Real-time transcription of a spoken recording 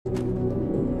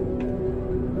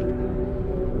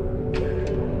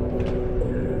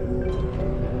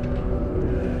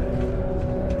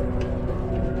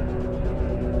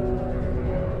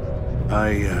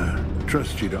I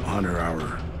trust you to honor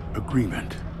our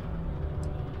agreement.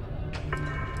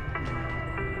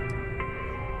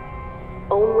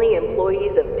 Only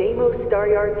employees of Deimos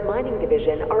Staryard's mining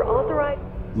division are authorized.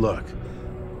 Look,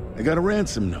 I got a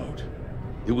ransom note.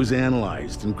 It was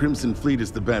analyzed, and Crimson Fleet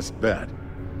is the best bet.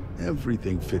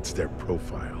 Everything fits their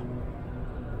profile.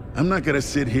 I'm not gonna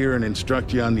sit here and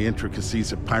instruct you on the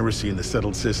intricacies of piracy in the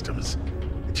settled systems.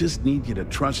 I just need you to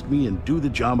trust me and do the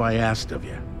job I asked of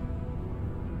you.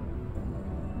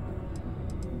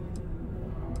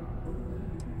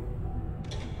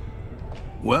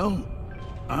 Well,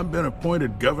 I've been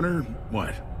appointed governor,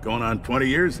 going on 20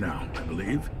 years now, I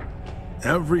believe.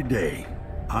 Every day,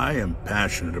 I am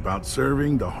passionate about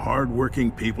serving the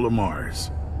hard-working people of Mars.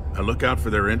 I look out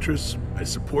for their interests, I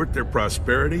support their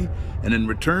prosperity, and in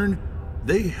return,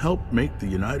 they help make the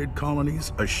United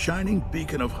Colonies a shining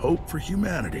beacon of hope for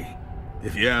humanity.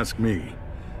 If you ask me,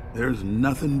 there's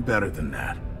nothing better than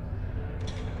that.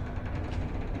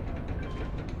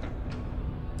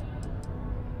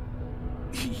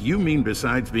 You mean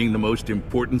besides being the most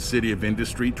important city of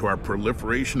industry to our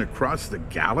proliferation across the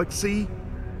galaxy?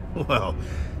 Well,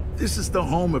 this is the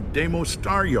home of Deimos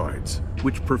Staryards,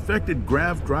 which perfected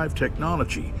grav drive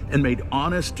technology and made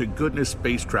honest-to-goodness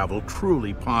space travel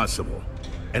truly possible.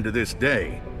 And to this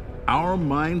day, our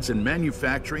mines and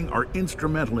manufacturing are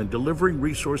instrumental in delivering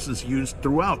resources used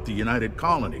throughout the United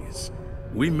Colonies.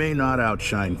 We may not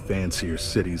outshine fancier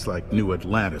cities like New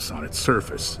Atlantis on its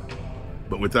surface,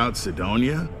 but without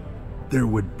Cydonia, there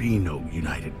would be no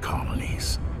United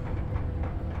Colonies.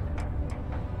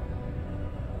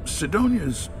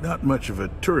 Cydonia's not much of a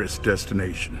tourist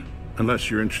destination, unless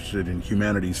you're interested in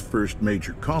humanity's first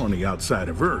major colony outside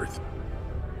of Earth.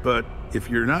 But if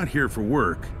you're not here for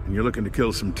work, and you're looking to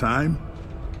kill some time,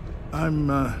 I'm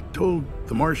told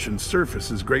the Martian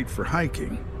surface is great for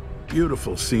hiking.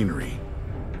 Beautiful scenery,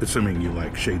 assuming you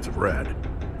like shades of red.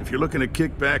 If you're looking to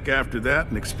kick back after that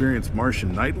and experience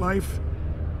Martian nightlife,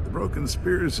 the Broken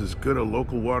Spear is as good a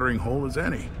local watering hole as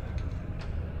any.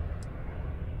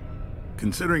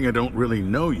 Considering I don't really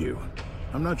know you,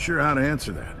 I'm not sure how to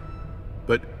answer that.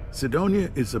 But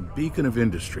Cydonia is a beacon of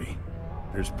industry.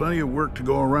 There's plenty of work to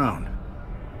go around.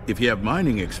 If you have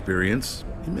mining experience,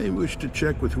 you may wish to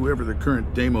check with whoever the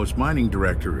current Deimos mining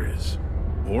director is.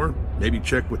 Or maybe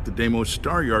check with the Deimos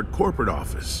Staryard corporate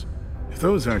office. If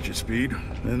those aren't your speed,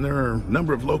 then there are a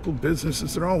number of local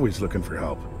businesses that are always looking for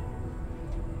help.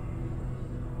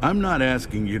 I'm not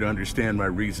asking you to understand my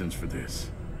reasons for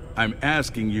this. I'm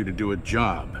asking you to do a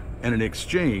job, and in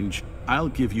exchange, I'll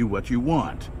give you what you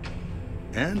want.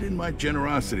 And in my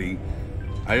generosity,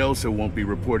 I also won't be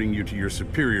reporting you to your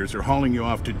superiors or hauling you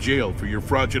off to jail for your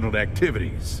fraudulent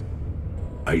activities.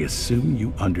 I assume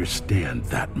you understand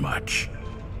that much.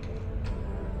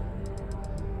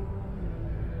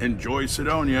 Enjoy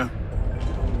Cydonia.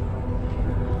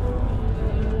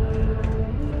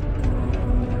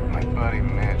 My buddy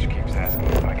Mitch keeps asking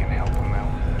if I can help him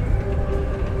out.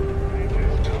 I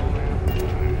just told him.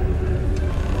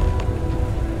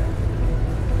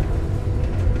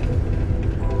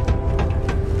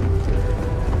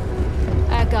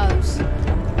 There goes.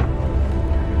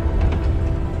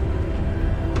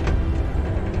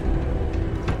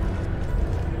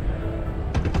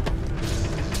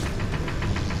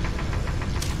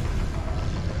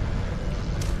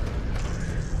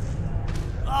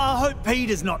 I hope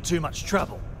Peter's not too much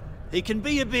trouble. He can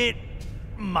be a bit...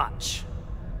 much.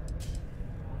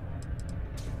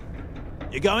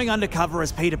 You're going undercover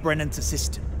as Peter Brennan's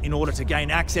assistant in order to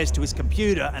gain access to his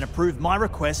computer and approve my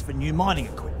request for new mining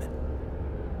equipment.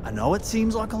 I know it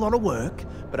seems like a lot of work,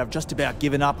 but I've just about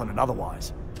given up on it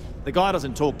otherwise. The guy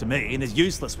doesn't talk to me and is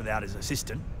useless without his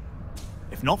assistant.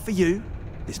 If not for you,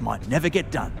 this might never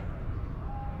get done.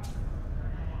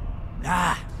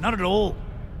 Nah, not at all.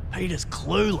 Peter's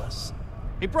clueless.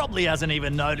 He probably hasn't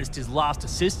even noticed his last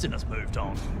assistant has moved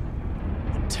on.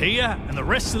 And Tia and the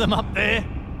rest of them up there,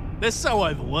 they're so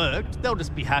overworked, they'll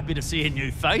just be happy to see a new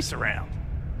face around.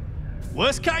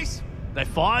 Worst case, they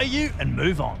fire you and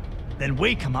move on. Then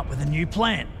we come up with a new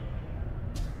plan.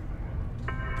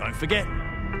 Don't forget,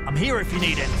 I'm here if you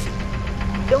need anything.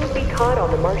 Don't be caught on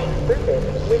the Martian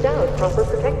surface without proper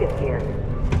protective gear.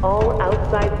 All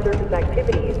outside surface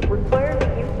activities require the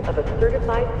use of a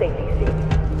certified safety suit.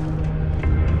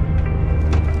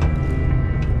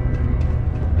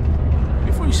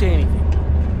 Before you say anything,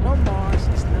 no Mars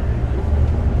is not.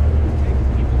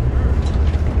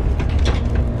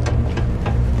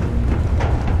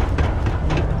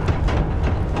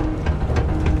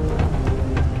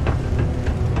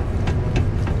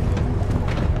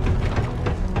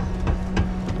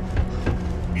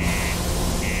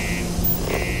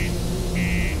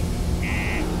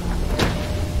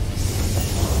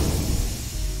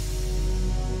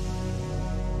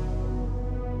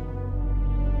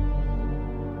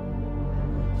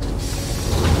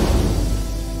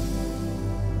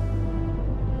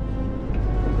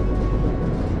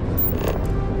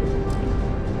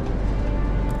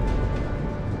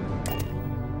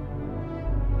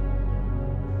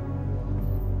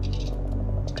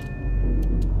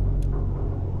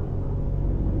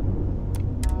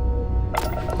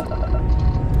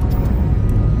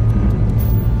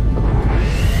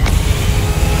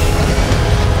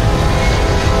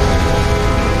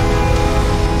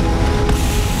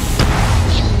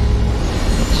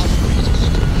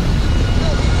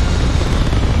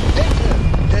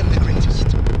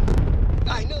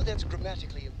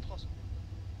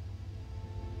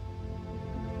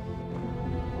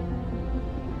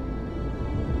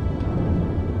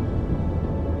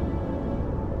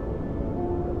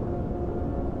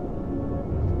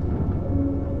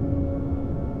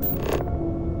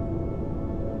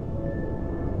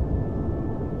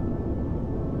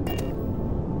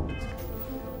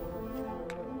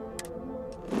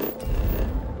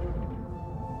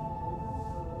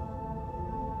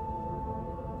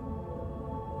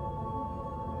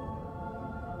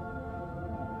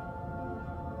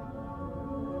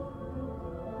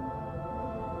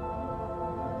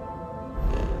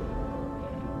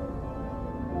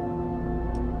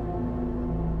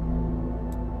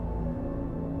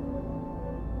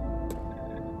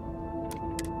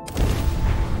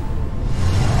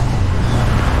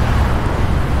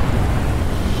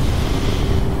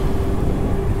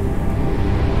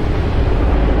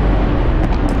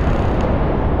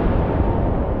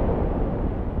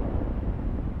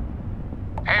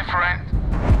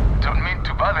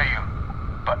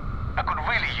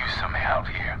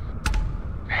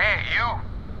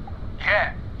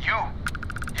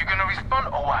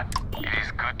 It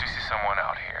is good to see someone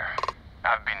out here.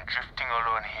 I've been drifting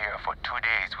alone here for 2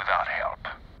 days without help.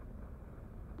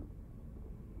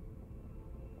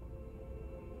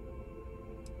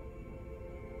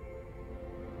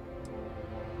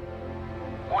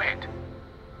 Wait,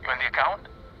 you're in the account?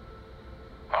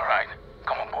 Alright,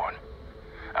 come on board.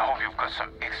 I hope you've got some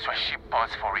extra ship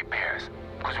parts for repairs,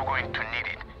 because we're going to need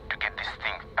it to get this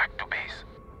thing back to base.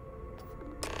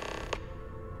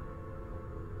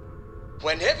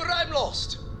 Whenever I'm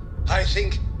lost, I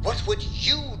think, what would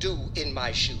you do in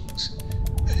my shoes?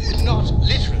 Not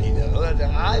literally, though.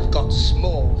 I've got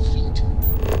small feet.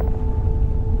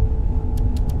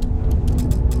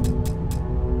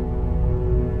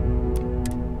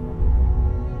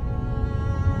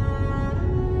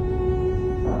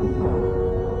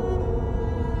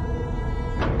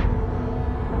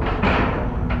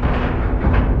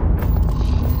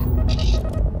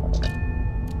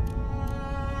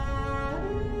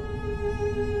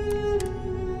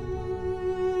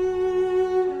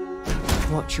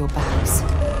 Watch your backs.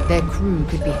 Their crew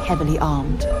could be heavily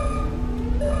armed.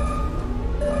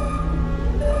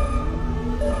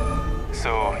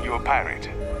 So, you're a pirate?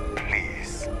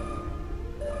 Please.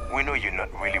 We know you're not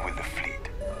really with the fleet.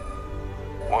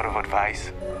 Word of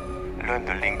advice? Learn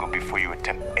the lingo before you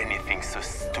attempt anything so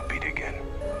stupid again.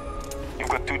 You've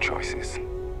got 2 choices.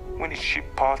 We need ship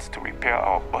parts to repair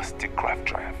our busted craft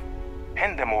drive.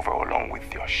 Hand them over along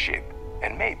with your ship,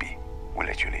 and maybe we'll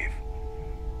let you leave.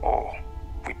 Or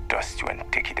we dust you and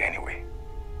take it anyway.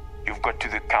 You've got to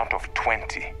the count of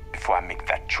 20 before I make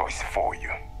that choice for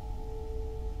you.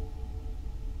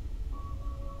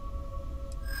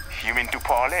 You mean to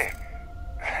parlay?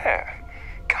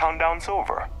 Countdown's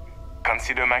over.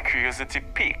 Consider my curiosity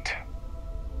piqued.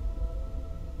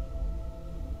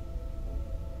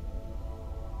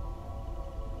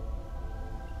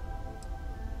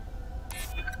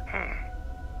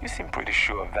 You seem pretty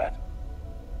sure of that.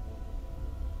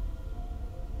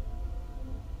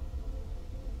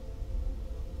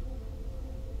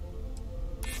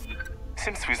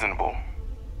 Seems reasonable.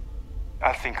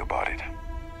 I'll think about it.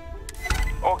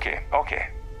 Okay.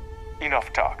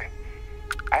 Enough talk.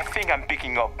 I think I'm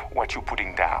picking up what you're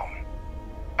putting down.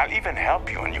 I'll even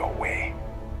help you on your way.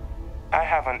 I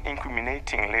have an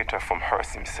incriminating letter from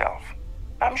Hearst himself.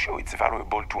 I'm sure it's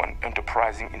valuable to an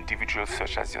enterprising individual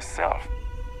such as yourself.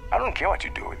 I don't care what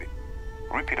you do with it.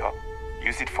 Rip it up,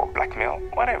 use it for blackmail,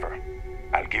 whatever.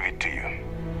 I'll give it to you.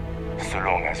 So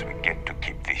long as we get to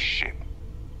keep this ship.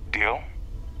 Deal?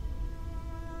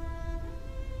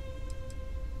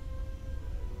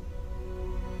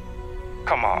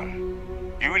 Come on.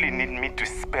 You really need me to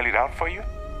spell it out for you?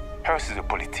 Hearst is a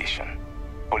politician.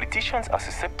 Politicians are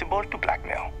susceptible to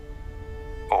blackmail.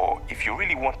 Or if you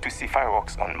really want to see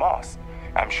fireworks on Mars,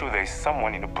 I'm sure there is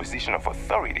someone in a position of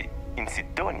authority in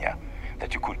Sidonia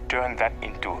that you could turn that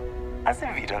into as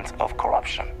evidence of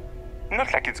corruption.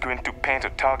 Not like it's going to paint a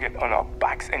target on our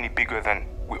backs any bigger than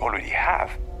we already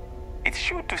have. It's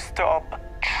sure to stir up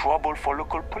trouble for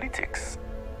local politics.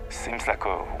 Seems like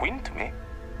a win to me.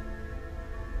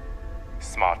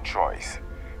 Smart choice.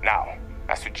 Now,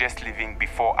 I suggest leaving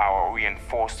before our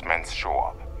reinforcements show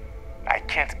up. I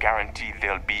can't guarantee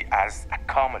they'll be as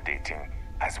accommodating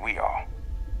as we are.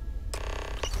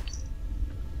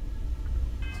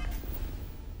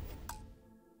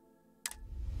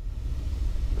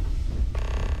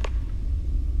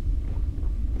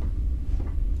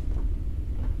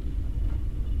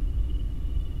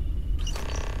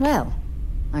 Well,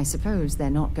 I suppose they're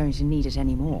not going to need it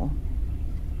anymore.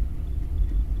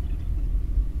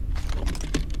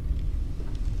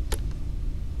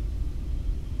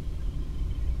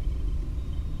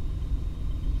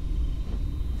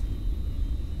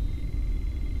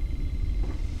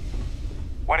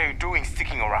 What are you doing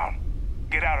sticking around?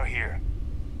 Get out of here.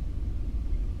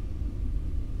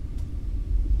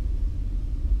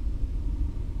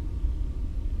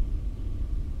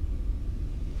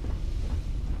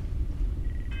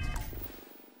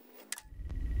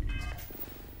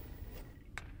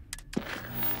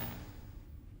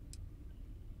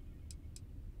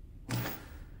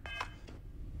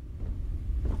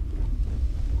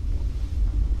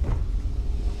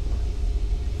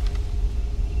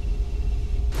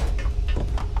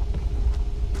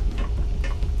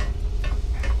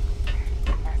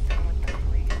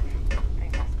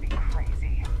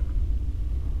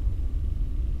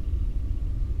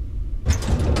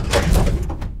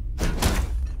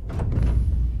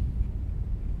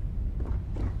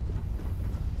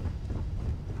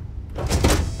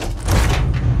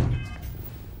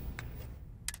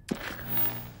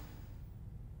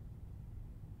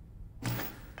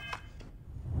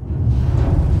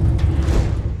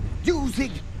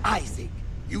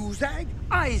 zag,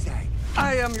 I zag.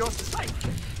 I am your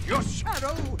sidekick, your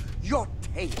shadow, your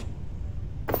tail.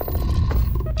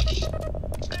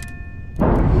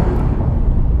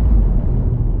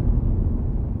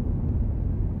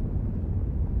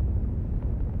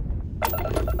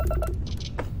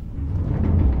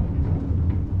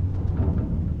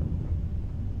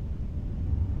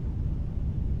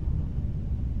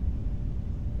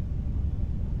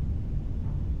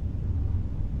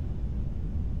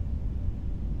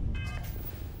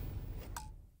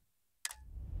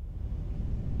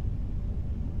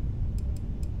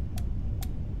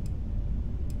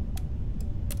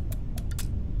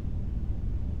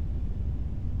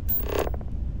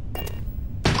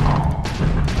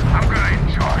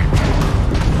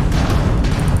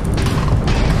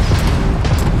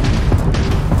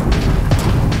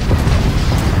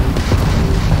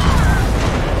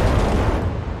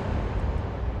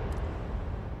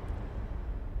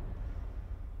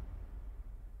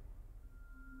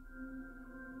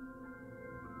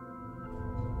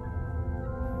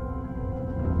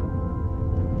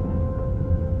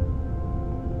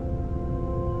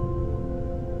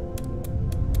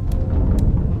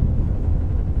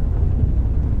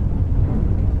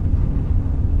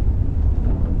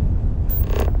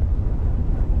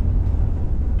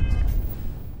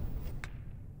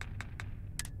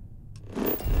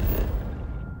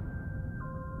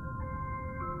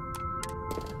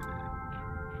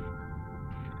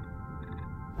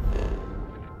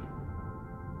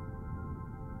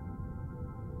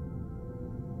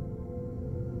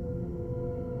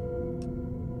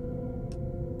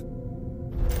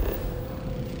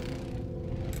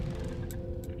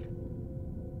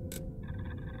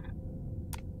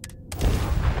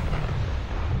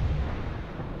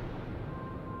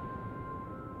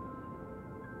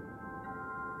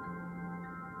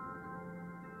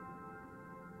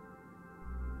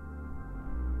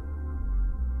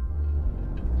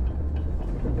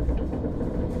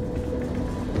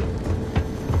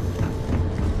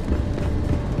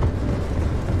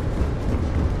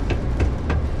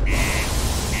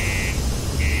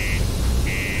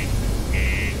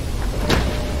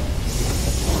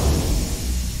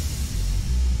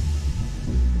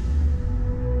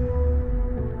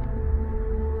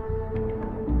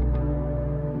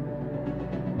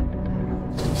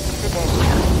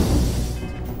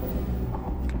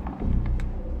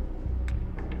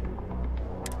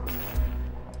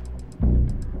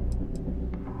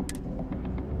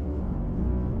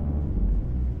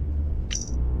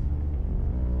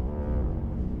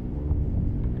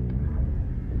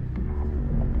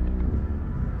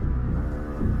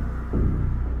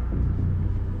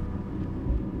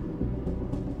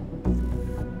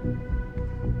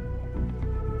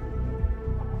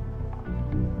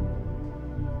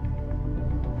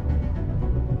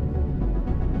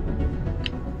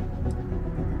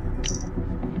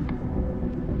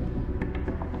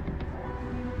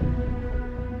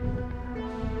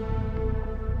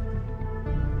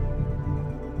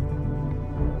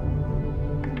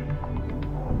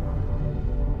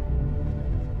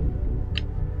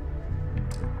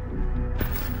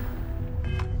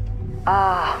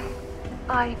 Ah,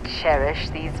 I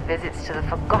cherish these visits to the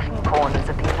forgotten corners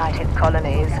of the United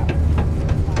Colonies.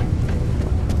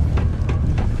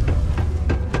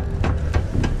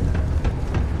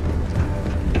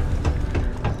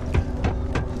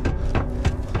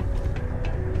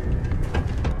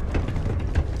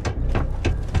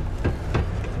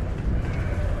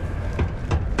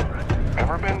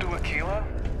 Ever been to Aquila?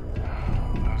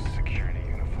 Those security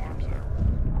uniforms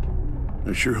are...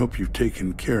 I sure hope you've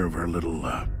taken care of our little,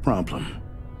 problem.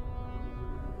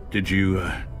 Did you,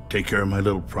 take care of my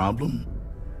little problem?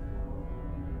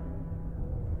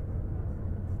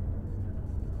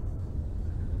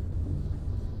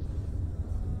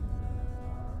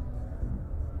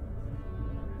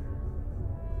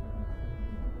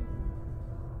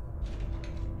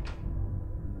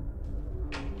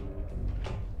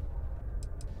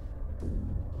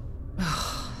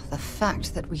 The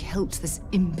fact that we helped this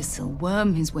imbecile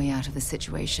worm his way out of the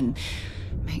situation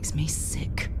makes me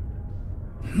sick.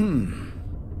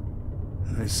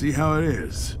 I see how it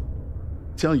is.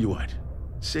 Tell you what,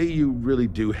 say you really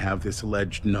do have this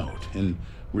alleged note, and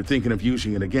we're thinking of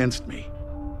using it against me.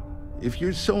 If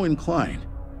you're so inclined,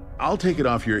 I'll take it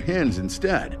off your hands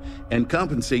instead, and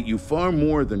compensate you far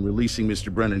more than releasing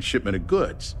Mr. Brennan's shipment of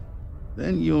goods.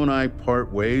 Then you and I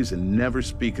part ways and never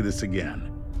speak of this again.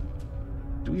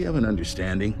 Do we have an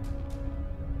understanding?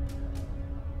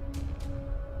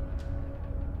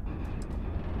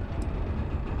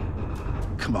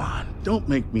 Come on, don't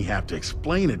make me have to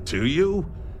explain it to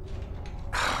you.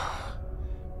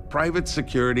 Private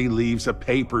security leaves a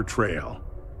paper trail.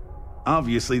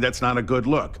 Obviously, that's not a good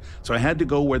look, so I had to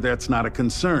go where that's not a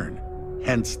concern.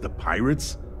 Hence the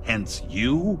pirates, hence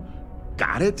you.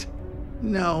 Got it?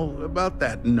 Now, about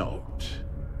that note.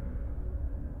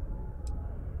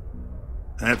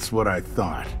 That's what I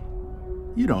thought.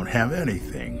 You don't have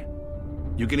anything.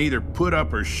 You can either put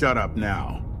up or shut up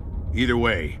now. Either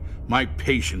way, my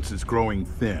patience is growing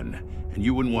thin, and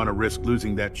you wouldn't want to risk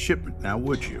losing that shipment now,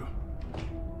 would you?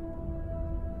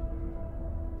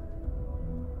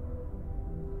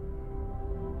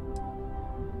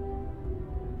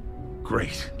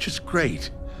 Great, just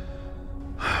great.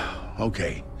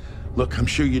 Okay, look, I'm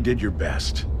sure you did your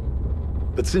best.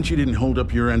 But since you didn't hold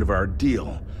up your end of our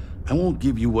deal, I won't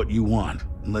give you what you want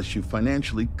unless you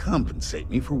financially compensate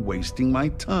me for wasting my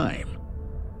time.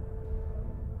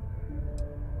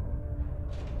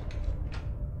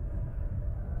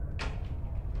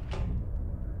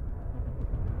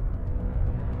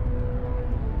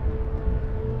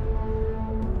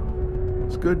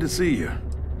 It's good to see you.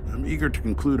 I'm eager to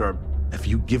conclude our... Have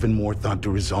you given more thought to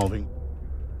resolving?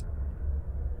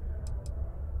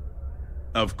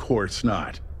 Of course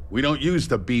not. We don't use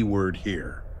the B word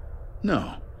here.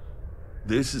 No.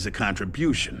 This is a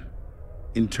contribution.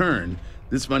 In turn,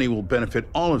 this money will benefit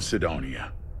all of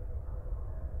Sidonia.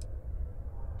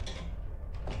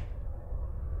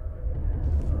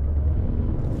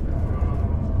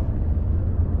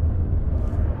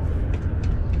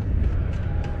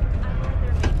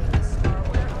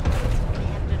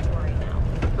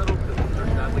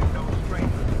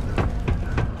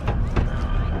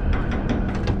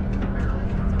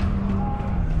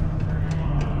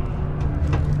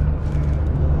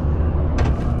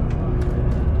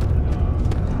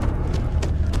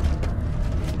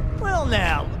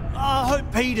 Now, I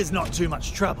hope Peter's not too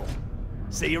much trouble.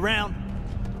 See you around.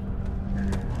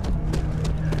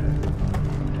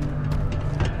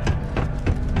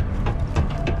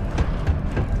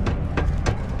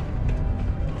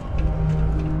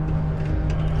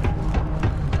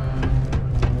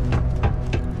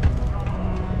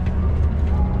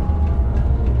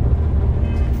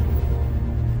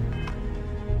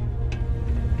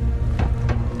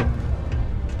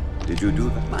 Did you do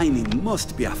that? Mining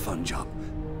must be a fun job.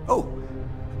 Oh,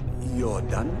 you're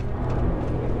done?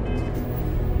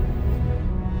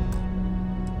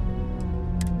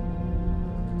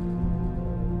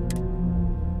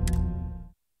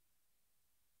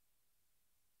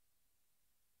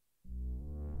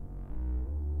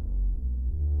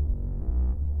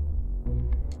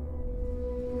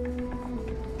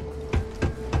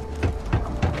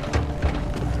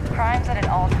 Crime's at an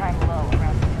all-time low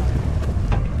around the building.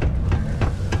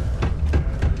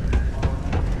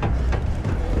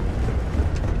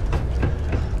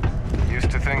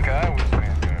 Used to think I was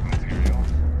vanguard material.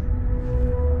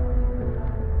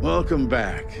 Welcome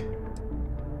back.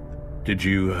 Did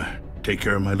you, take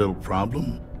care of my little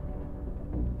problem?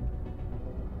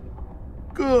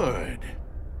 Good.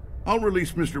 I'll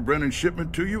release Mr. Brennan's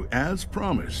shipment to you as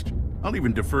promised. I'll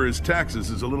even defer his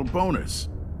taxes as a little bonus.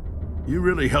 You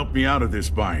really helped me out of this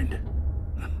bind.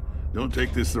 Don't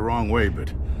take this the wrong way,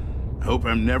 but I hope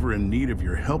I'm never in need of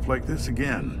your help like this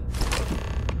again.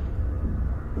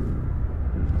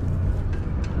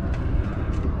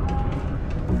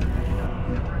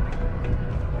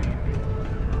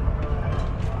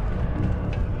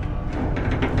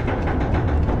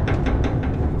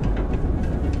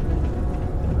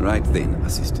 Right then,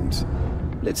 Assistant.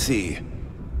 Let's see.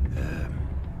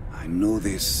 I know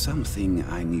there's something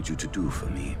I need you to do for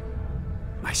me.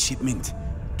 My shipment.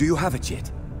 Do you have it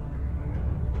yet?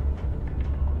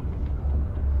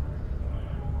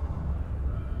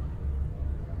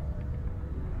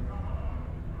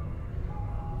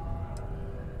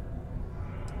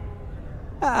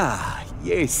 Ah,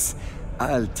 yes.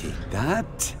 I'll take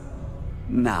that.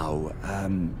 Now,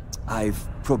 I've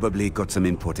probably got some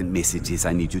important messages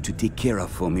I need you to take care of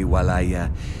for me while I,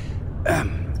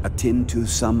 attend to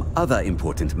some other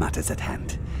important matters at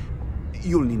hand.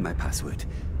 You'll need my password.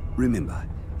 Remember,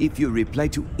 if you reply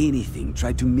to anything,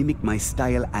 try to mimic my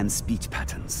style and speech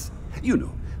patterns. You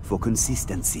know, for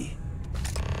consistency.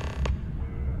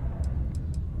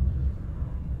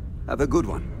 Have a good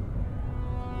one.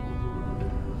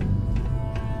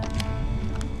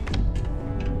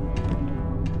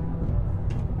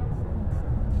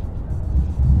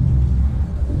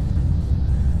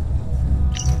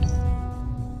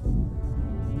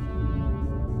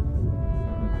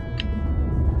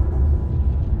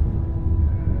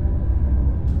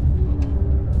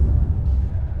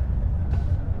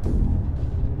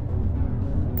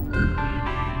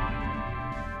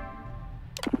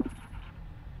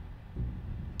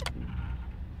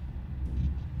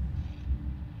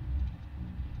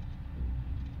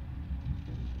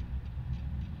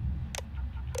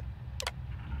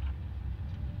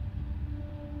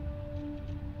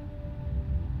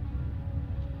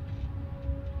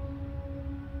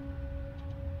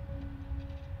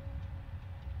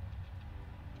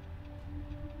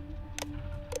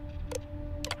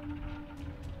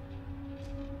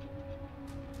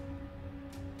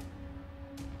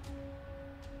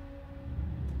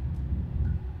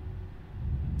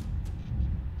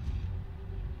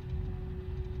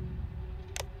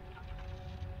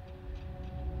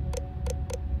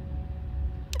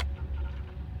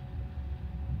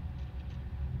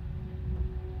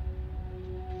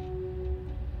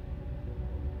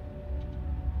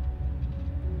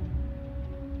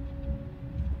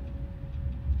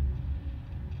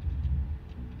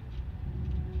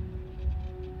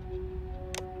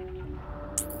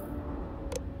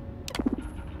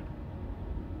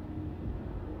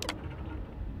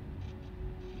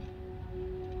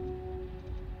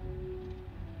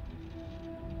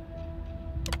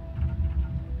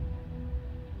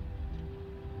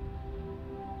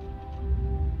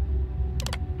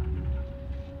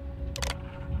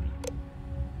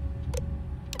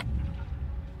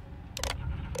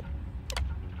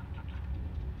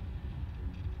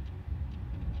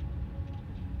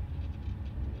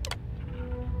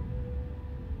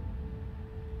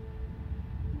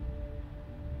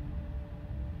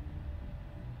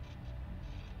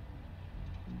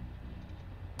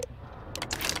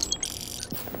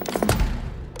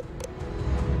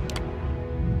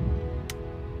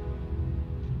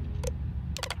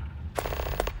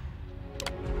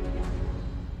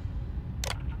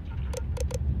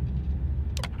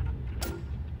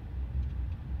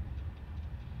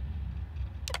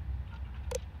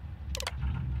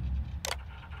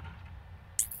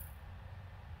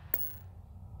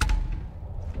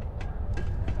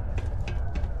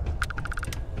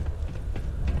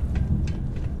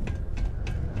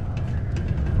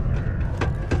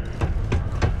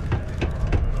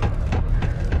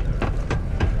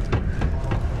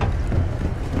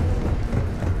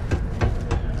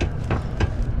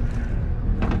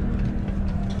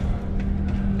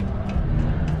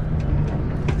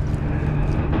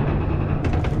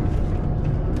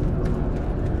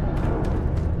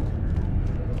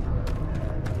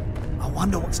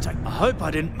 wonder what's taking... I hope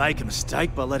I didn't make a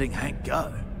mistake by letting Hank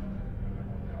go.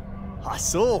 I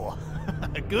saw.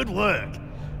 Good work.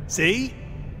 See?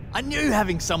 I knew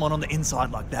having someone on the inside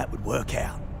like that would work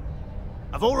out.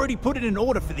 I've already put it in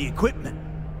order for the equipment.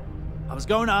 I was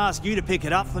going to ask you to pick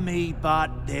it up for me,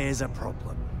 but there's a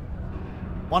problem.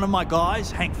 One of my guys,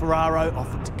 Hank Ferraro,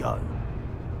 offered to go.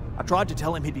 I tried to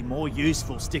tell him he'd be more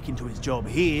useful sticking to his job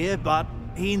here, but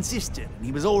he insisted, and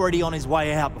he was already on his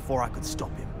way out before I could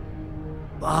stop him.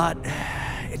 But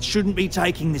it shouldn't be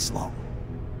taking this long.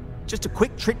 Just a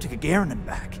quick trip to Gagarin and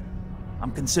back.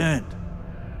 I'm concerned.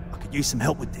 I could use some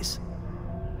help with this.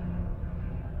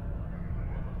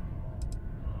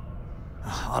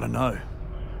 I don't know.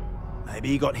 Maybe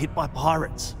he got hit by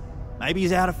pirates. Maybe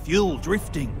he's out of fuel,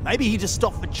 drifting. Maybe he just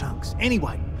stopped for chunks.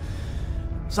 Anyway,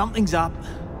 something's up,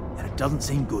 and it doesn't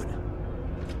seem good.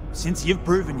 Since you've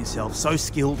proven yourself so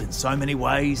skilled in so many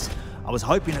ways, I was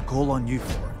hoping to call on you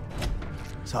for it.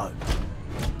 So,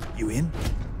 you in?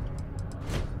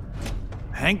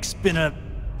 Hank's been a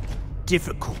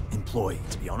difficult employee,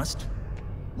 to be honest.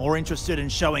 More interested in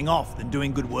showing off than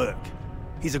doing good work.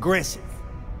 He's aggressive.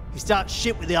 He starts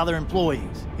shit with the other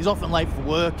employees. He's often late for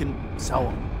work and so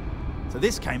on. So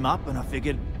this came up and I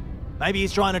figured maybe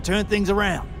he's trying to turn things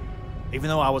around. Even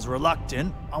though I was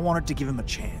reluctant, I wanted to give him a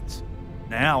chance.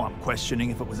 Now I'm questioning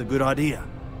if it was a good idea.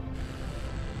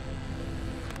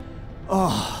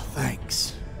 Oh,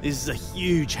 thanks. This is a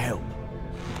huge help.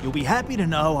 You'll be happy to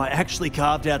know I actually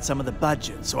carved out some of the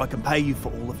budget so I can pay you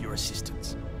for all of your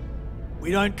assistance. We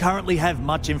don't currently have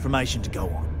much information to go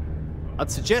on.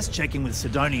 I'd suggest checking with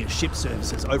Sidonia's ship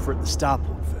services over at the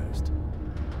starport first.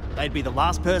 They'd be the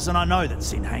last person I know that's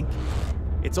seen Hank.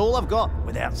 It's all I've got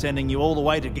without sending you all the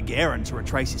way to Gagarin to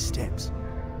retrace his steps.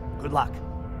 Good luck.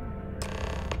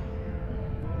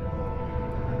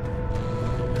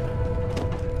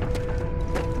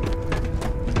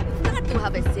 Got to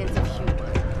have a sense of humor.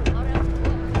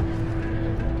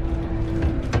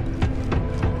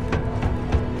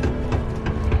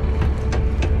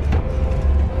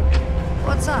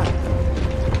 What's up?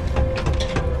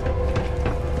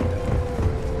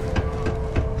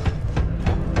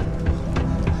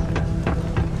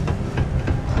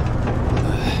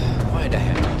 Why the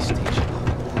heck is station?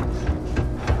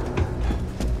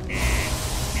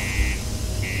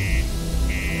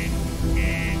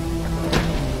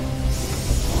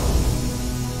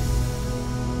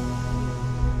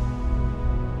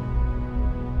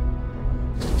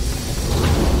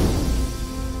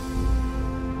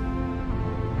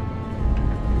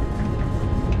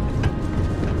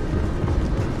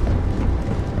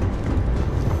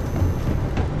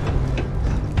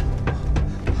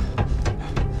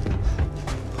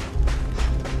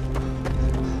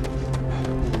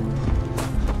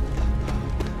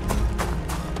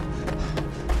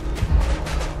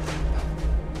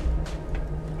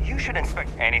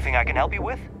 Anything I can help you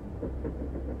with?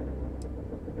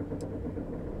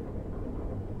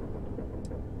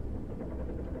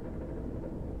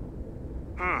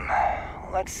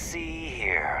 Let's see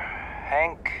here.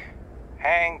 Hank.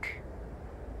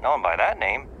 No one by that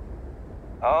name.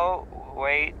 Oh,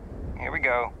 wait. Here we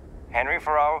go. Henry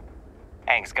Ferraro.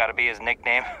 Hank's gotta be his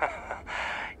nickname.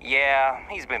 Yeah,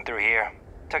 he's been through here.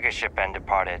 Took his ship and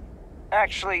departed.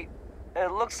 Actually,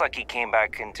 it looks like he came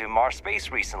back into Mars space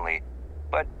recently.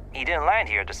 But he didn't land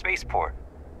here at the spaceport.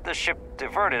 The ship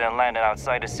diverted and landed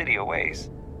outside the city a ways.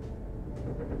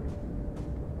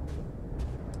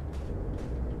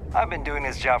 I've been doing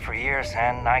this job for years,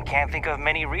 and I can't think of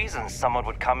many reasons someone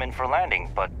would come in for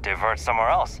landing, but divert somewhere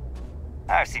else.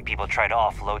 I've seen people try to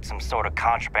offload some sort of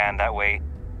contraband that way,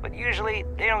 but usually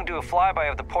they don't do a flyby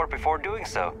of the port before doing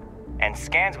so. And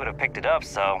scans would have picked it up,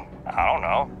 so I don't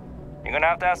know. You're gonna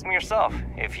have to ask them yourself,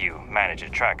 if you manage to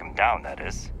track them down, that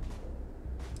is.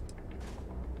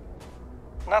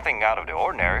 Nothing out of the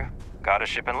ordinary. Got a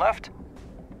ship and left.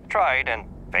 Tried and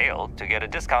failed to get a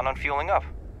discount on fueling up.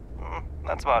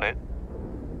 That's about it.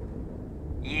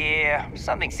 Yeah,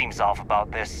 something seems off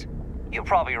about this. You're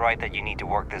probably right that you need to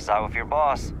work this out with your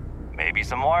boss. Maybe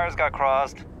some wires got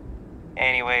crossed.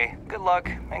 Anyway, good luck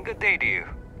and good day to you.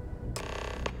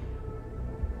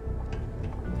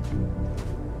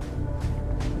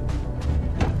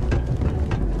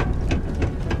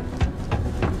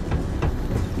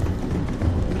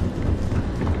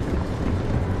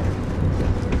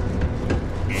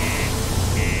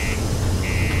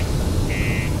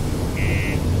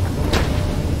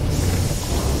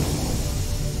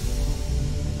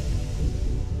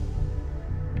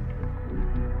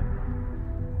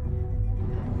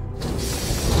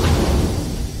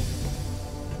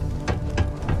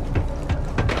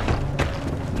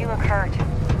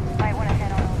 Might want to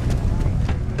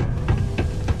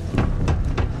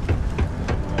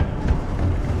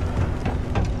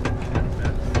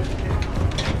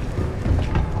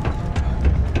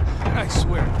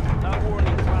swear, not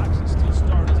warning clocks and still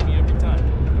startles me every time.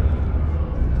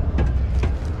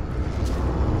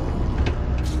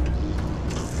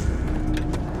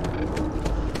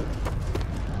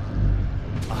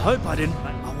 I hope I didn't.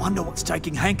 I wonder what's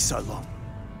taking Hank so long.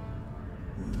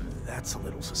 That's a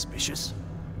little suspicious.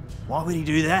 Why would he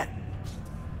do that?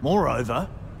 Moreover,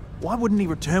 why wouldn't he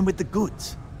return with the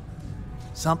goods?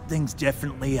 Something's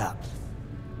definitely up.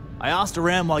 I asked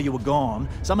around while you were gone.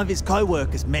 Some of his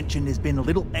co-workers mentioned there's been a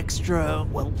little extra,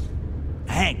 well,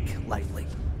 Hank lately.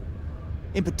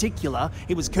 In particular,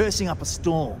 he was cursing up a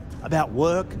storm about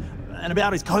work and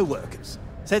about his co-workers.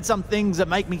 Said some things that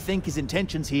make me think his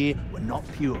intentions here were not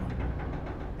pure.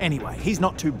 Anyway, he's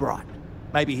not too bright.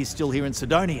 Maybe he's still here in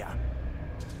Sidonia.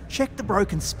 Check the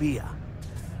Broken Spear.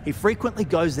 He frequently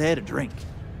goes there to drink.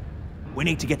 We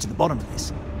need to get to the bottom of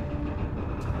this.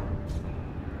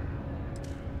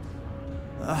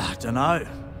 Dunno.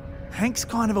 Hank's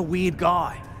kind of a weird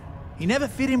guy. He never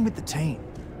fit in with the team.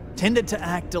 Tended to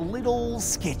act a little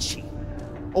sketchy.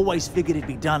 Always figured he'd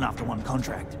be done after one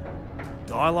contract.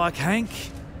 Guy like Hank?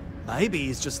 Maybe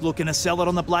he's just looking to sell it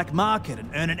on the black market and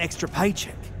earn an extra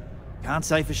paycheck. Can't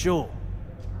say for sure.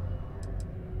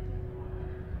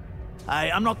 Hey,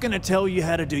 I'm not going to tell you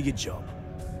how to do your job.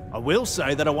 I will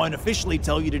say that I won't officially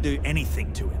tell you to do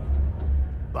anything to him.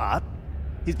 But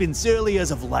he's been surly as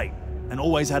of late and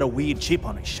always had a weird chip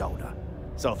on his shoulder.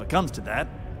 So if it comes to that,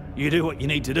 you do what you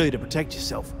need to do to protect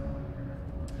yourself.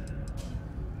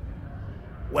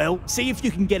 Well, see if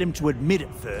you can get him to admit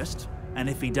it first, and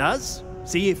if he does,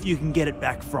 see if you can get it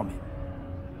back from him.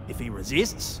 If he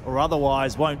resists, or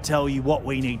otherwise won't tell you what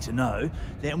we need to know,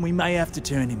 then we may have to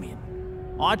turn him in.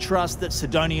 I trust that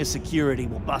Sidonia security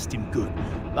will bust him good,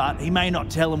 but he may not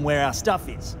tell him where our stuff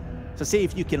is, so see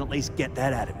if you can at least get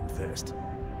that out of him first.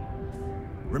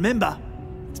 Remember,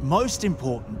 it's most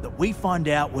important that we find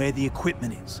out where the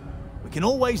equipment is. We can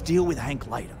always deal with Hank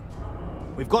later.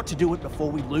 We've got to do it before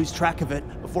we lose track of it,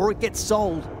 before it gets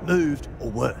sold, moved, or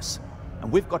worse.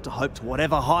 And we've got to hope to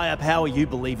whatever higher power you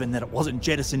believe in that it wasn't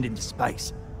jettisoned into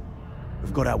space.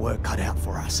 We've got our work cut out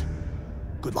for us.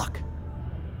 Good luck.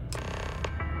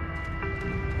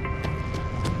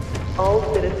 All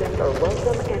citizens are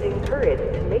welcome and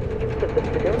encouraged to make use of the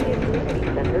Sidonia Community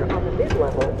Center on the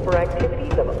mid-level for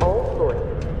activities of all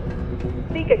sorts.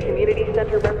 Seek a community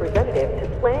center representative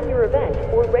to plan your event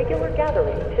or regular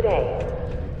gathering today.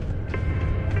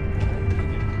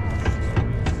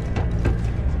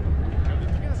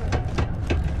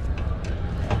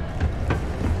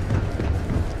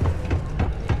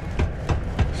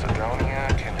 Sidonia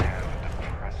can have a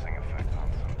depressing effect on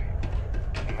some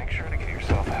people. Make sure to get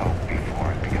yourself help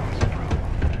before it becomes a problem.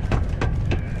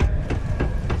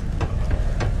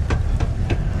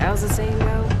 How's the saying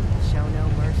go? Show no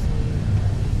mercy.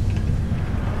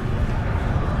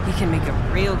 You can make a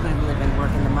real good living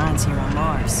working the mines here on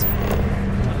Mars.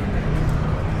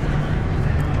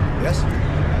 Yes?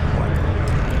 What?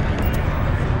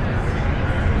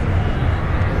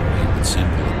 Keep it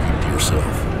simple and keep to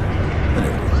yourself. And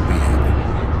everyone will be happy.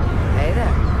 Hey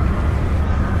there.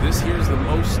 This here's the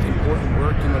most important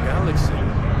work in the galaxy.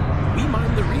 We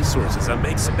mine the resources and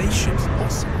make spaceships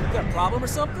possible. You got a problem or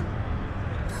something?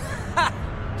 Ha!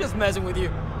 Just messing with you.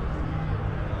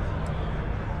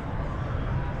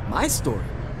 My story?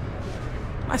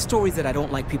 My story is that I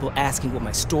don't like people asking what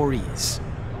my story is.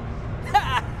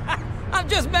 I'm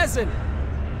just messing!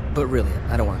 But really,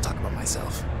 I don't want to talk about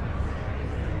myself.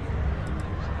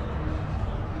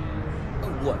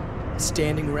 What?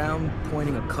 Standing around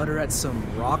pointing a cutter at some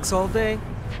rocks all day?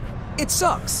 It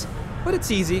sucks, but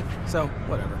it's easy, so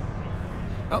whatever.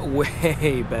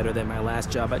 Way better than my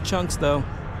last job at Chunks, though.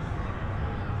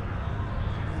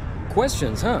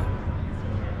 Questions, huh?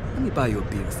 Let me buy you a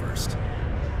beer first.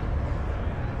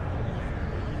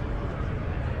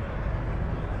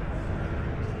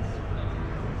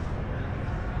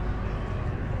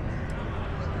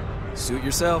 Suit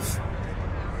yourself.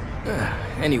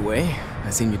 Anyway, I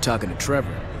seen you talking to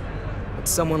Trevor.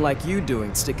 What's someone like you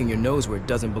doing sticking your nose where it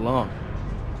doesn't belong?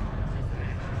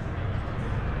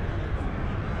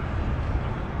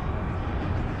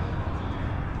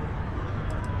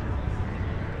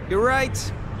 You're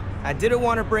right. I didn't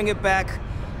want to bring it back,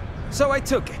 so I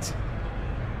took it.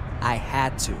 I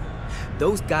had to.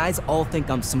 Those guys all think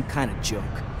I'm some kind of joke.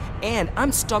 And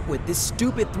I'm stuck with this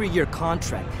stupid 3-year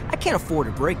contract. I can't afford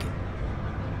to break it.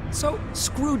 So,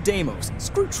 screw Deimos,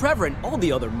 screw Trevor and all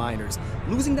the other miners.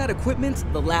 Losing that equipment's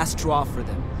the last straw for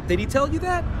them. Did he tell you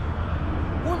that?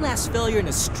 One last failure in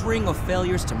a string of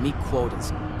failures to meet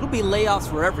quotas. It'll be layoffs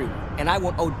for everyone, and I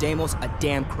won't owe Deimos a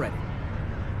damn credit.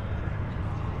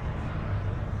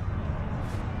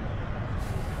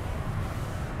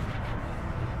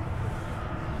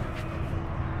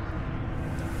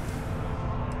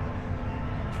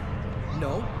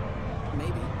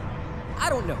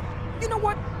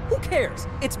 cares?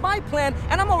 It's my plan,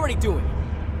 and I'm already doing it.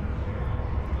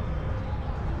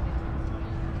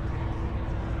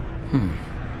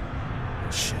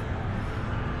 Shit.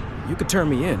 You could turn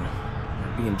me in.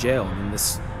 I'd be in jail, and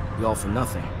this be all for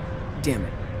nothing. Damn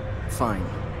it. Fine.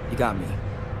 You got me.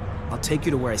 I'll take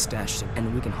you to where I stashed it, and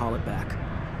then we can haul it back.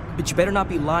 But you better not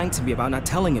be lying to me about not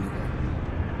telling anyone.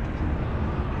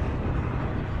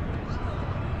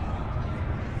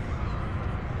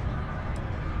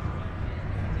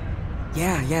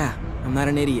 Yeah, I'm not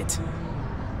an idiot.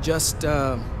 Just,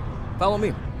 follow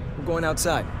me. We're going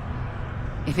outside.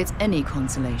 If it's any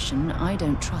consolation, I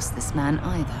don't trust this man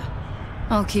either.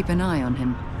 I'll keep an eye on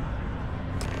him.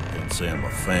 Can't say I'm a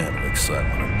fan of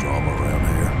excitement and drama around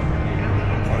here.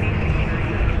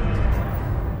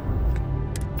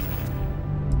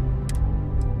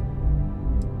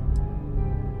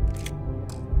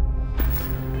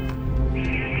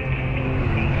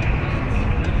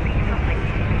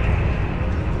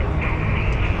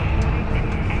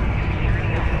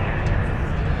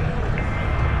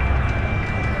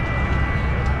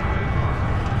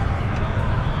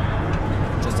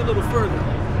 A little further.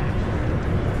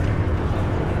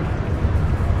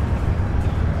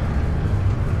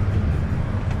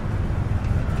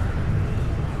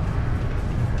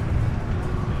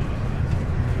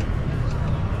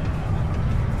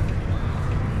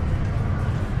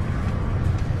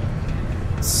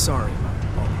 Sorry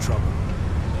about all the trouble.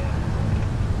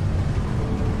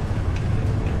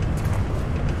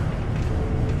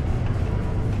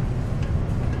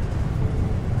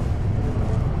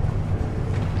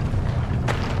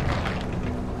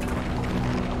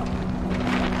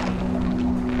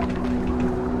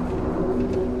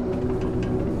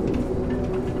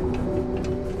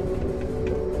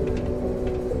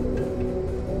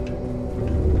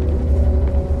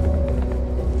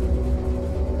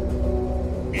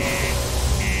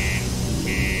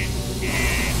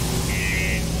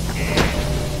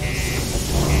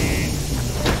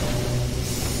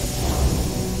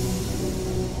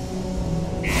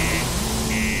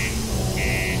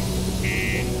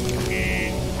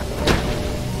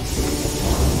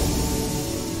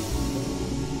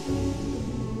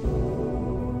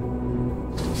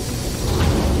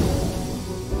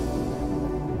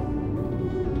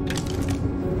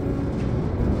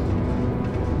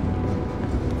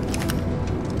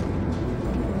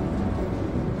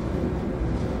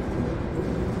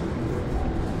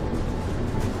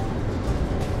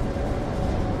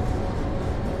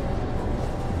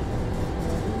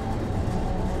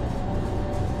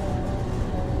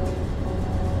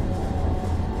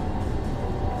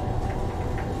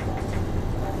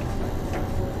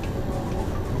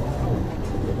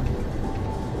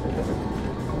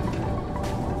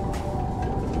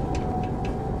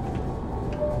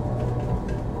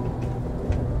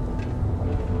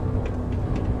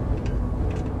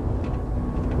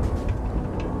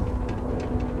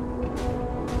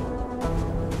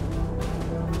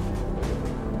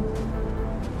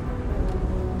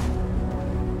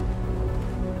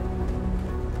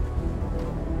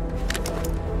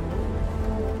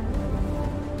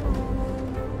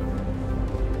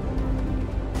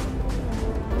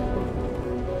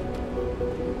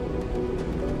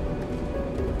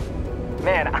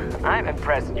 Man, I'm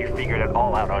impressed you figured it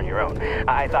all out on your own.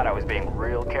 I thought I was being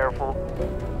real careful.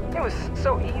 It was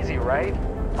so easy, right?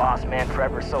 Boss man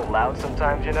Trevor's so loud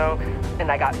sometimes, you know?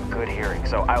 And I got good hearing,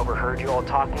 so I overheard you all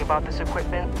talking about this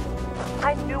equipment.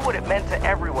 I knew what it meant to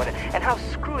everyone and how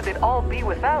screwed they'd all be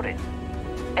without it.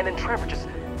 And then Trevor just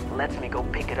lets me go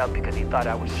pick it up because he thought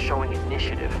I was showing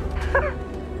initiative.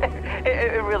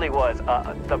 It really was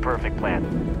the perfect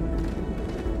plan.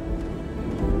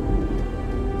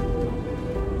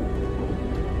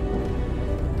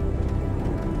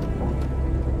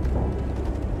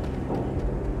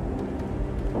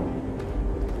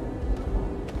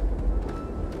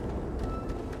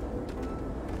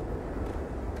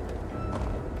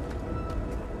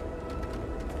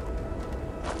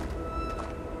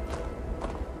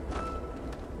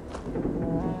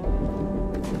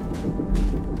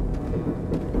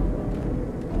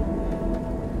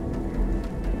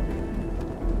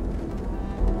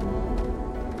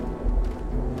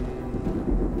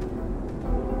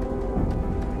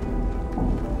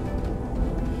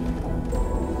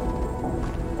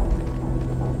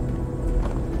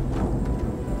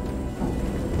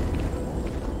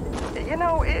 You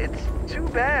know, it's too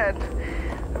bad.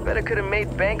 I bet I could have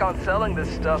made bank on selling this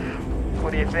stuff.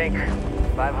 What do you think?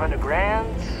 500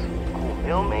 grand? Cool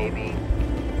mill, maybe?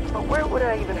 But where would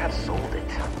I even have sold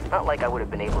it? Not like I would have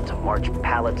been able to march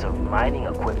pallets of mining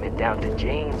equipment down to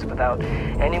Jane's without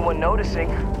anyone noticing.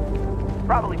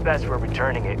 Probably best we're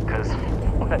returning it, because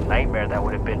what a nightmare that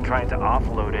would have been trying to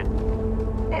offload it.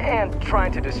 And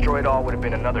trying to destroy it all would have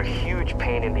been another huge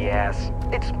pain in the ass.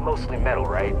 It's mostly metal,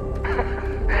 right?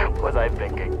 Was I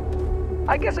thinking?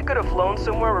 I guess I could have flown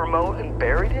somewhere remote and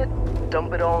buried it,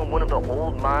 dump it all in one of the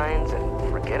old mines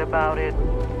and forget about it.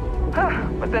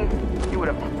 But then you would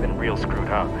have been real screwed,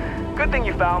 huh? Good thing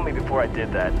you found me before I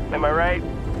did that. Am I right?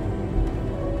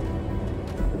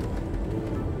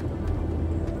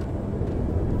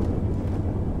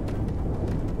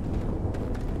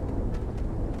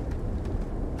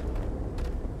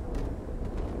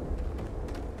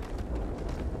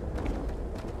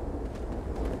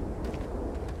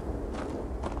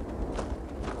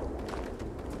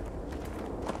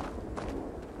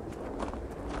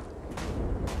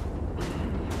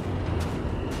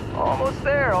 Almost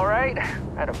there, all right? I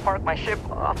had to park my ship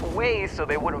off a ways so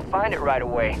they wouldn't find it right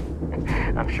away.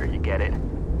 I'm sure you get it.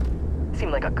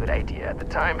 Seemed like a good idea at the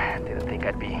time. Didn't think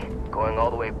I'd be going all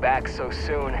the way back so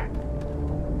soon.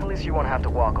 At least you won't have to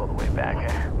walk all the way back,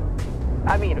 eh?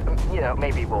 I mean, you know,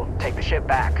 maybe we'll take the ship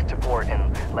back to port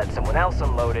and let someone else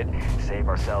unload it, save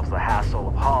ourselves the hassle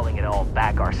of hauling it all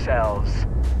back ourselves.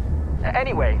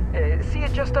 Anyway, see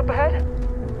it just up ahead?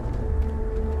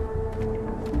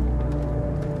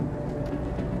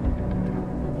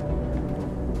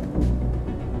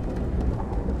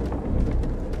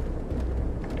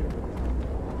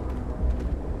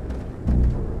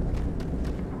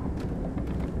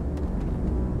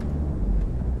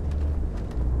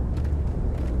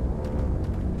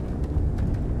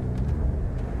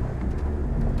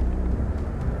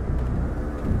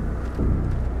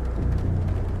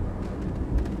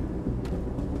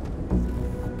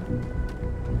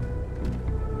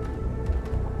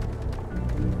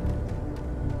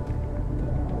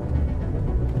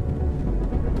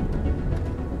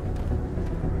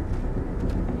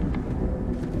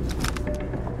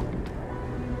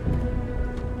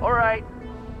 All right,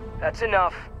 that's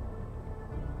enough.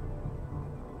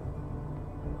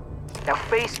 Now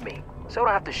face me, so I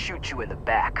don't have to shoot you in the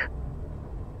back.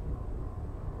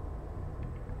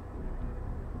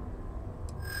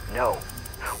 No,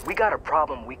 we got a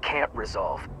problem we can't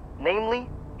resolve. Namely,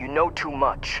 you know too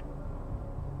much.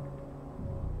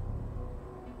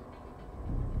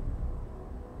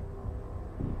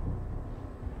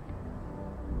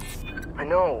 I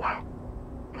know.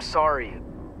 I'm sorry.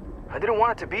 I didn't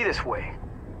want it to be this way.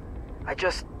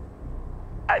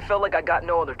 I felt like I got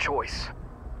no other choice.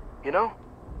 You know?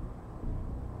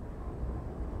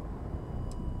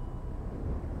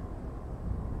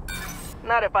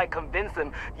 Not if I convince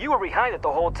them you were behind it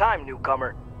the whole time,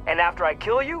 newcomer. And after I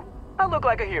kill you, I look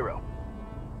like a hero.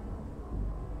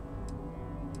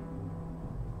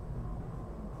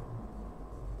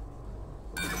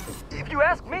 If you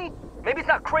ask me, maybe it's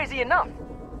not crazy enough.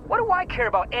 What do I care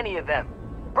about any of them?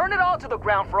 Burn it all to the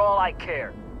ground for all I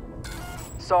care.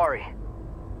 Sorry,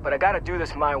 but I gotta do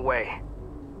this my way.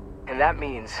 And that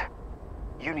means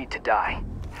you need to die.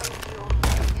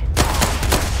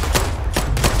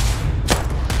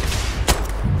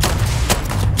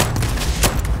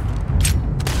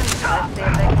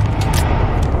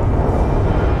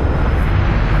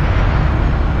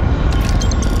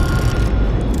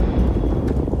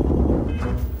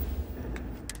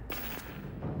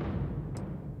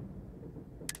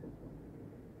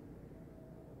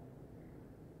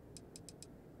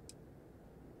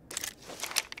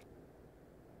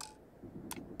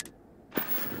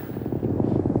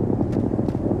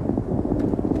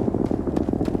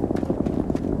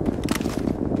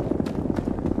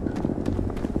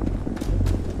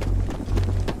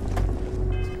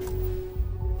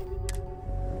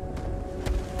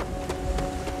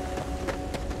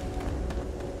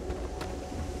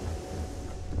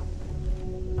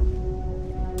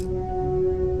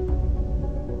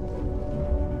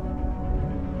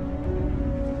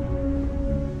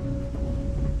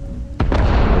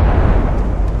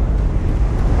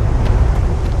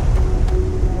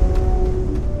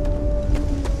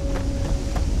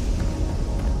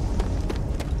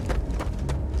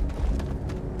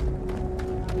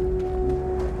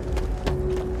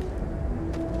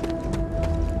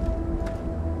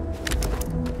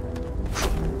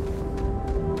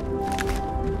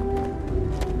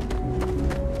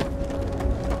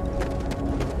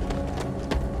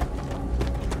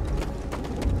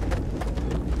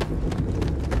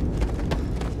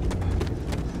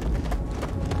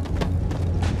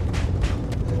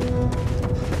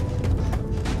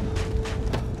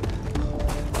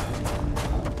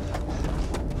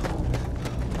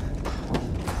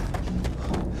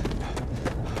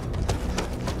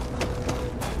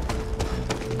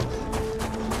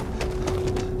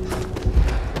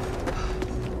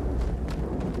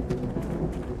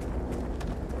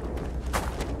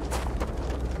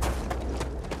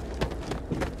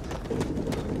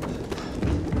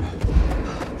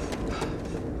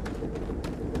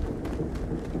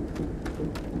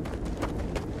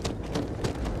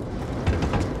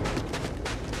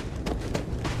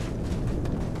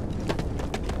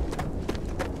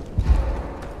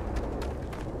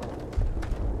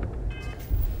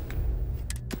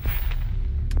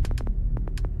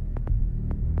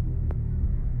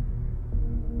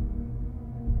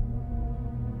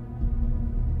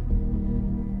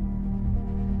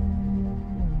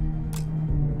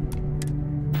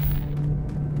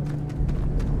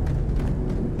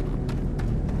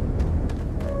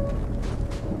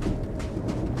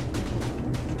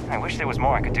 I wish there was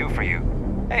more I could do for you.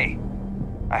 Hey,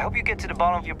 I hope you get to the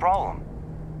bottom of your problem.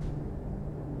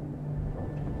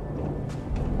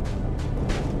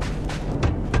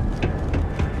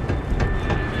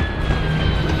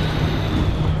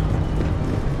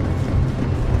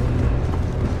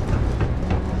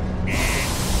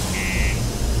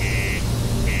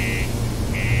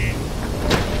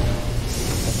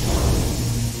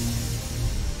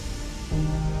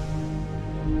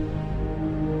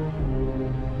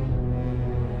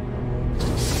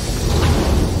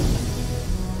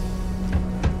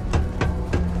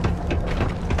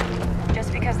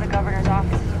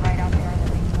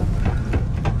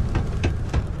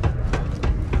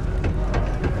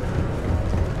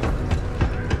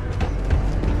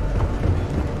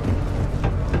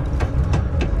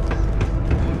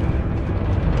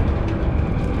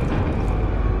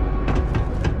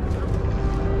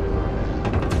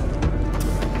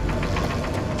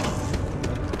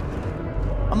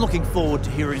 Looking forward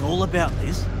to hearing all about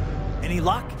this. Any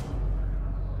luck?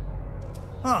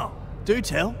 Oh, do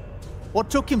tell. What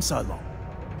took him so long?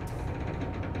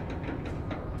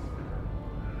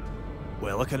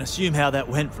 Well, I can assume how that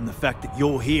went from the fact that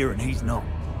you're here and he's not.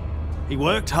 He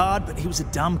worked hard, but he was a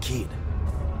dumb kid.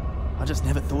 I just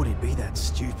never thought he'd be that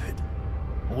stupid.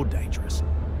 Or dangerous.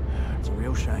 It's a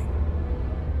real shame.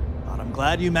 But I'm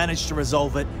glad you managed to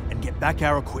resolve it and get back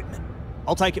our equipment.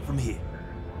 I'll take it from here.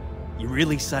 You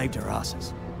really saved our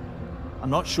asses.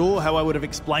 I'm not sure how I would have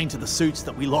explained to the suits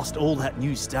that we lost all that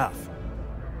new stuff.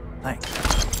 Thanks.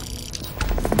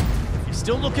 If you're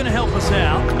still looking to help us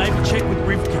out, maybe check with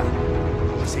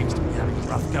Rivka. He seems to be having a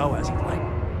rough go as of late.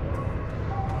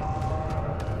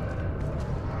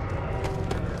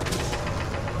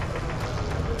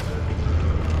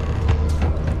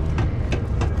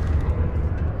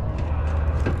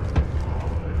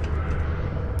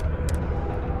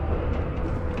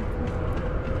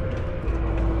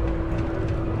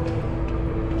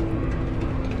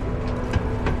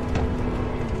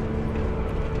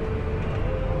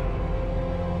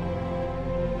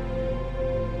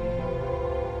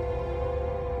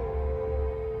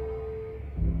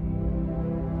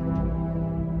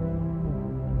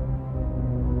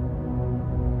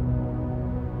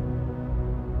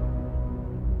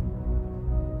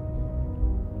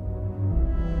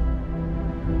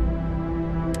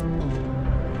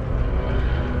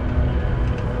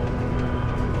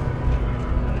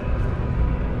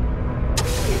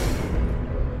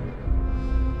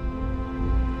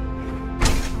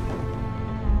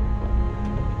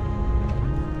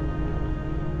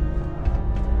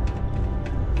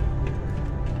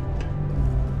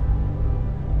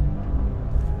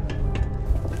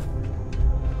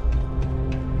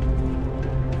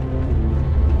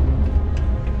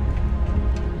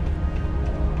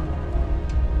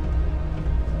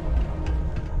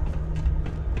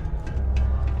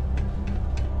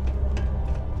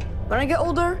 When I get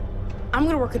older, I'm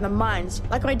gonna work in the mines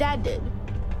like my dad did,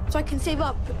 so I can save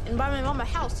up and buy my mom a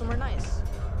house somewhere nice.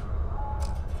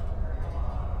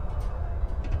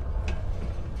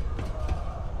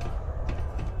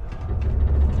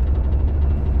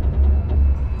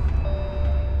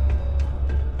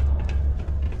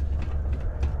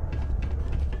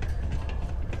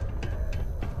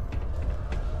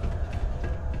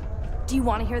 Do you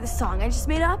want to hear the song I just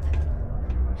made up?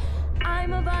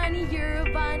 I'm a bunny, you're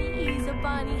a bunny, he's a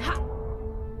bunny, ha!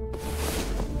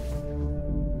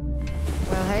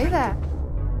 Well, hey there.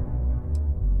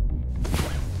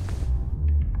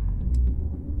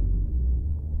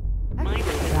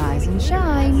 Rise and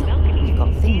shine. We've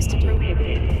got things to do.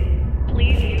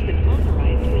 Please use an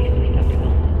authorized way to